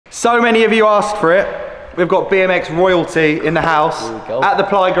So many of you asked for it. We've got BMX royalty in the house, at the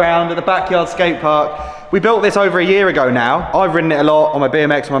playground, at the backyard skate park. We built this over a year ago now. I've ridden it a lot on my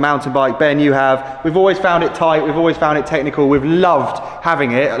BMX, on my mountain bike. Ben, you have. We've always found it tight. We've always found it technical. We've loved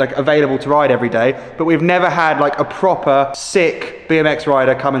having it like available to ride every day, but we've never had like a proper sick BMX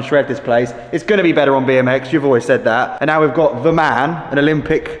rider come and shred this place. It's gonna be better on BMX. You've always said that. And now we've got the man, an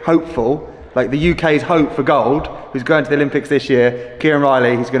Olympic hopeful, like the UK's hope for gold, who's going to the Olympics this year, Kieran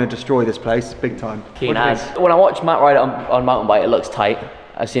Reilly. He's going to destroy this place big time. Keen as. When I watch Matt ride it on mountain bike, it looks tight.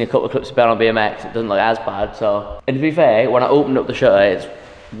 I've seen a couple of clips of Ben on BMX, it doesn't look as bad. So, and to be fair, when I opened up the shutter, it's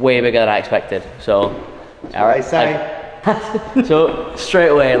way bigger than I expected. So, Alright, say. So straight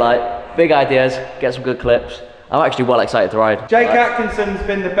away, like big ideas, get some good clips. I'm actually well excited to ride. Jake Atkinson's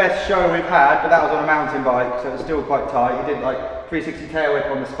been the best show we've had, but that was on a mountain bike, so it's still quite tight. He did like 360 tail whip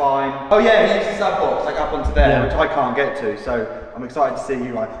on the spine. Oh yeah, he used the sub box like up onto there, which I can't get to, so I'm excited to see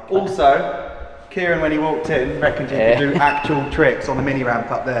you ride. Also, Kieran, when he walked in, reckoned he could do actual tricks on the mini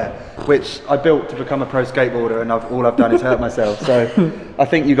ramp up there, which I built to become a pro skateboarder, and all I've done is hurt myself. So I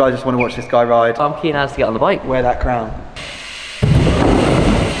think you guys just want to watch this guy ride. I'm keen as to get on the bike. Wear that crown.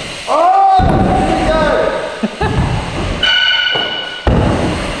 Oh, there we go!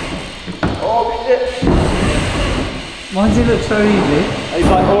 Oh shit! Why does it look so easy? He's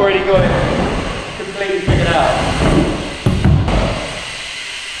like already got it completely figured out.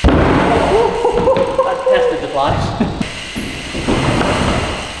 That's tested the flash.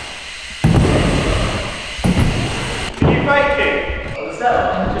 Did you fake it? On the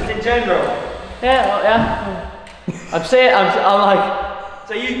setup? Just in general? Yeah, well, yeah. I'm saying, I'm like...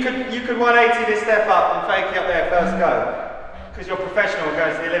 So you could 180 this step up and fake it up there first go? Because you're professional and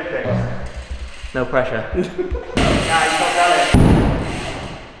going to the Olympics? No pressure. Nah, you've not done it.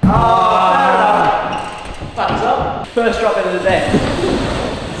 Oh, Thumbs up. First drop in of the day.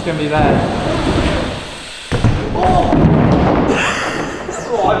 It's gonna be bad. Oh,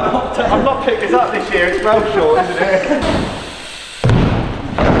 I've not picked this up this year, it's well short, isn't it?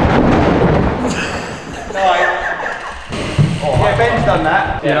 Right. Yeah, Ben's done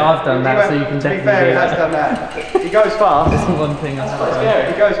that. Yeah, I've done that, so you can definitely be fair, do he has done that. He goes fast. That's the one thing I have Quite done.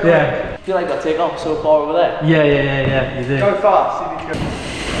 scary, he goes quick. Yeah. I feel like I'll take off so far over there. Yeah, you do. Go fast, you need to go.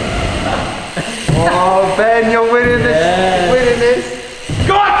 Oh, Ben, you're winning this. Yeah. You're winning this.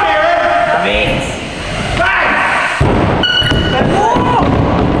 Go on, Kieran! Have it!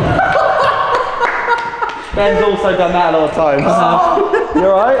 Ben's also done that a lot of times. You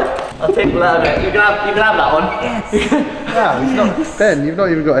alright? I'll take that a bit. You can have that one. Yes! No, he's not. Ben, you've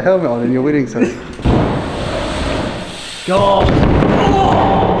not even got a helmet on and you're winning something. God!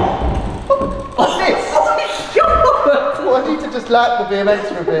 What's this? Well, I need to just lap the BMX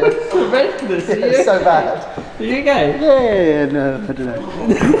for a bit. Horrendous, are you? It's so bad. Are you okay? Yeah, no, I don't know.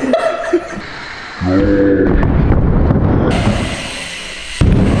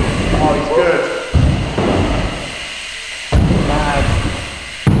 Oh, he's good.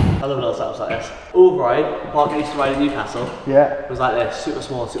 I love little setups like this. Override, the park I used to ride in Newcastle, Yeah. was like this, super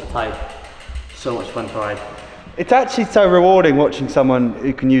small, super tight. So much fun to ride. It's actually so rewarding watching someone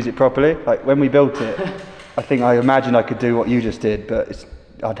who can use it properly. Like when we built it, I imagine I could do what you just did, but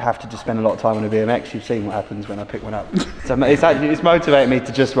I'd have to just spend a lot of time on a BMX. You've seen what happens when I pick one up. So it's motivated me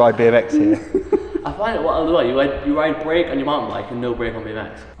to just ride BMX here. I find it, what I'll do, you ride brake on your mountain bike and no brake on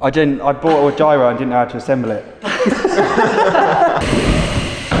BMX. I bought a gyro and didn't know how to assemble it.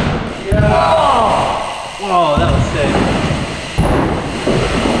 Oh, that was sick.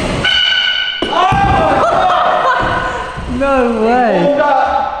 No way!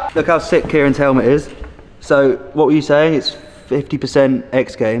 Look how sick Kieran's helmet is. So, what were you saying? It's 50%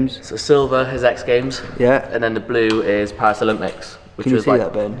 X Games. So silver is X Games, Yeah. and then the blue is Paris Olympics. Which Can you was see like,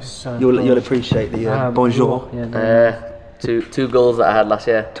 that, Ben? So You'll appreciate the bonjour. Yeah, two goals that I had last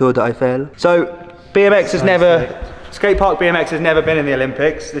year. Tour d'Eiffel. So, BMX has never, Skatepark BMX has never been in the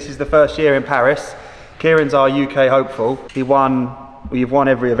Olympics. This is the first year in Paris. Kieran's our UK hopeful. You've won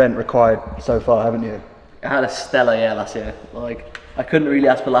every event required so far, haven't you? I had a stellar year last year. Like, I couldn't really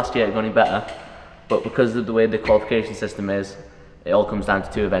ask for last year to go any better, but because of the way the qualification system is, it all comes down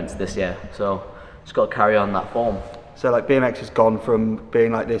to 2 events this year. So, just got to carry on that form. So like BMX has gone from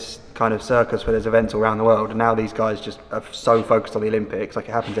being like this kind of circus where there's events all around the world, and now these guys just are so focused on the Olympics. Like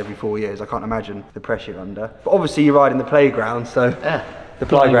it happens every 4 years. I can't imagine the pressure you're under. But obviously you ride in the playground, so Yeah. the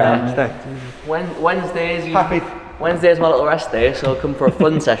playground. Wednesday's my little rest day, so I'll come for a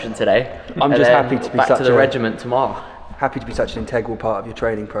fun session today. I'm and just then happy to be back such to the a- regiment tomorrow. Happy to be such an integral part of your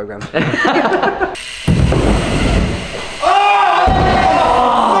training program.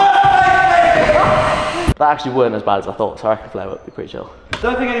 That actually weren't as bad as I thought, so I reckon flare would be pretty chill. I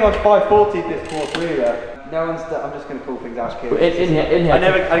don't think anyone's 540 this course either. No one's I'm just going to call things out here. In here.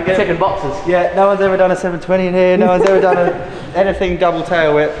 I get taking boxes. Yeah, no one's ever done a 720 in here. No one's ever done anything double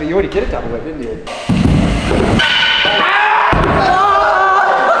tail whip. But you already did a double whip, didn't you?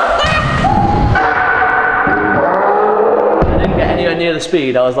 I didn't get anywhere near the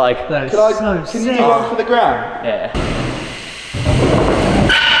speed. I was like, That is Can you do one for the ground? yeah.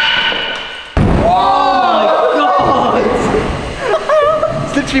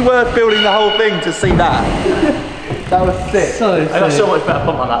 It's literally worth building the whole thing to see that. That was sick. So I got so much better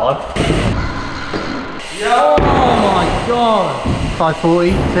pump on that one. Oh my god.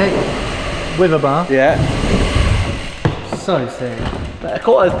 540, sick. With a bar. Yeah. So sick. A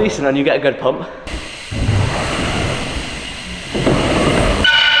quarter is decent and you get a good pump.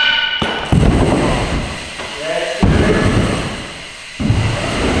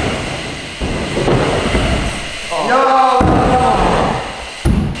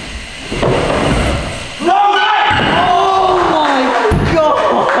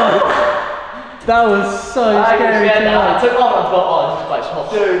 That was so scary. I took off and thought, oh, this is quite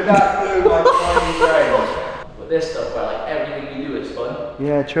soft. Dude, that blew my tiny brain. But this stuff where like everything you do is fun.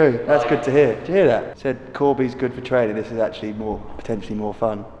 Yeah, true. That's good to hear. Did you hear that? Said Corby's good for training. This is actually potentially more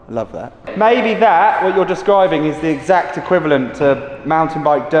fun. I love that. Maybe that, what you're describing, is the exact equivalent to mountain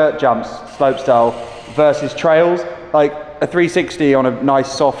bike dirt jumps, slopestyle, versus trails. Like a 360 on a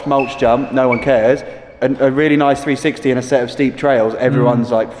nice soft mulch jump, no one cares. A really nice 360 and a set of steep trails, everyone's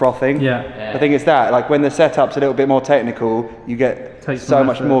like frothing. Yeah. I think it's that. Like when the setup's a little bit more technical, you get so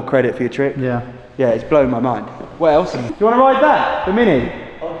much more credit for your trick. Yeah. Yeah, it's blown my mind. What else? Do you want to ride that? The Mini?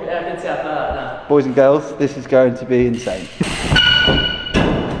 Okay, I didn't see that now. Boys and girls, this is going to be insane.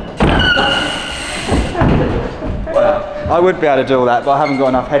 Well, I would be able to do all that, but I haven't got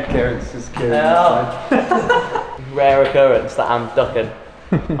enough head clearance as Kieran. Rare occurrence that I'm ducking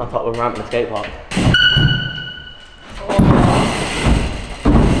on top of a ramp in a skate park.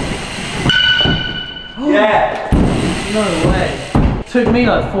 Yeah! No way. Took me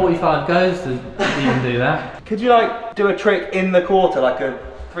like 45 goes to even do that. Could you like do a trick in the quarter, like a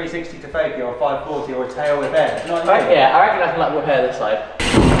 360 to fake it, or a 540, or a tail whip air? You know what I mean? Yeah, I reckon I can like whip hair this side.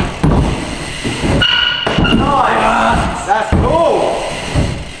 Nice! That's cool!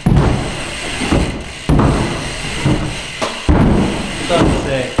 So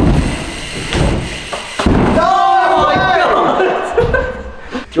sick.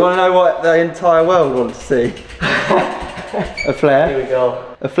 Do you want to know what the entire world wants to see? A flare? Here we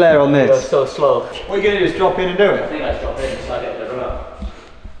go. A flare on It goes this. so slow. What are you going to do is drop in and do I it? think I drop in so I get the run up.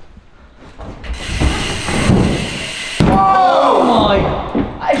 Oh my.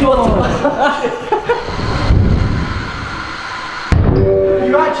 I actually want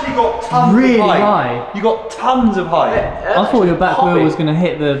You actually got tons Really of height. high. You got tons of height. I thought your back wheel was going to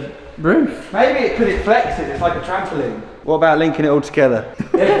hit the roof. Maybe it could it flexes, it's like a trampoline. What about linking it all together?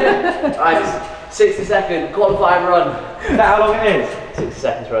 Alright, 60 second qualifying run. Is that how long it is? 60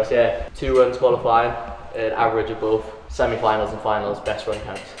 seconds for us, yeah. 2 runs qualifying, an average of both. Semi-finals and finals, best run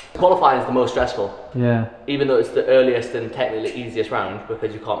counts. Qualifying is the most stressful. Yeah. Even though it's the earliest and technically easiest round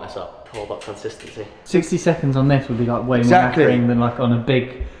because you can't mess up. It's all about consistency. 60 seconds on this would be like way Exactly. more knackering than like on a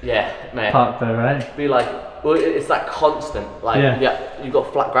big Yeah, mate. park though, right? Be like, well, it's that constant. Like, Yeah. you've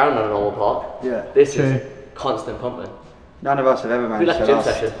got flat ground on an old park. Yeah. This True. is constant pumping. None of us have ever managed like to a gym last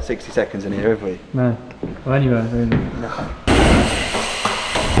session. 60 seconds in here, have we? No. Well, anyway, really.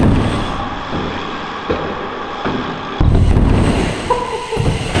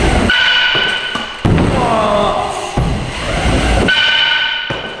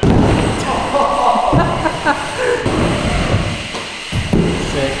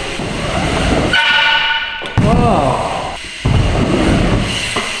 Sick. Whoa.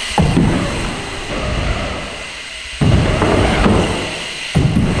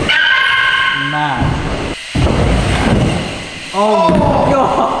 Mad. Oh my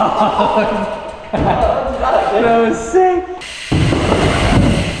god! That was sick!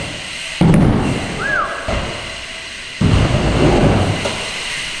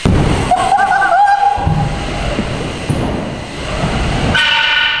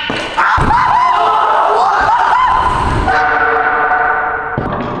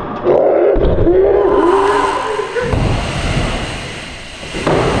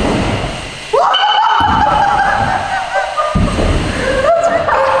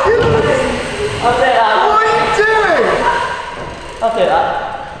 I'll take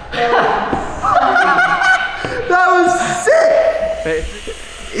that. That was sick!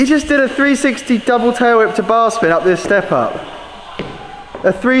 He just did a 360 double tail whip to bar spin up this step up.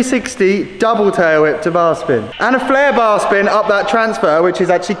 a 360 double tail whip to bar spin. And a flare bar spin up that transfer, which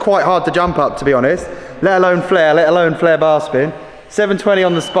is actually quite hard to jump up, to be honest. Let alone flare bar spin. 720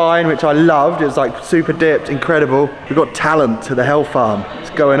 on the spine, which I loved. It was like super dipped, incredible. We've got talent to the Helfarm.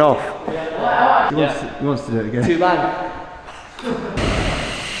 It's going off. He wants to do it again. 2-man.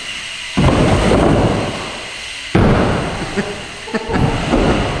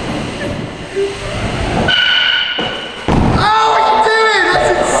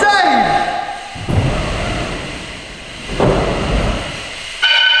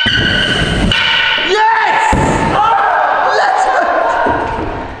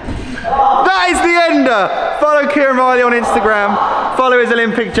 Follow Kieran Reilly on Instagram, follow his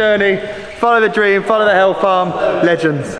Olympic journey, follow the dream, follow the Helfarm, legends.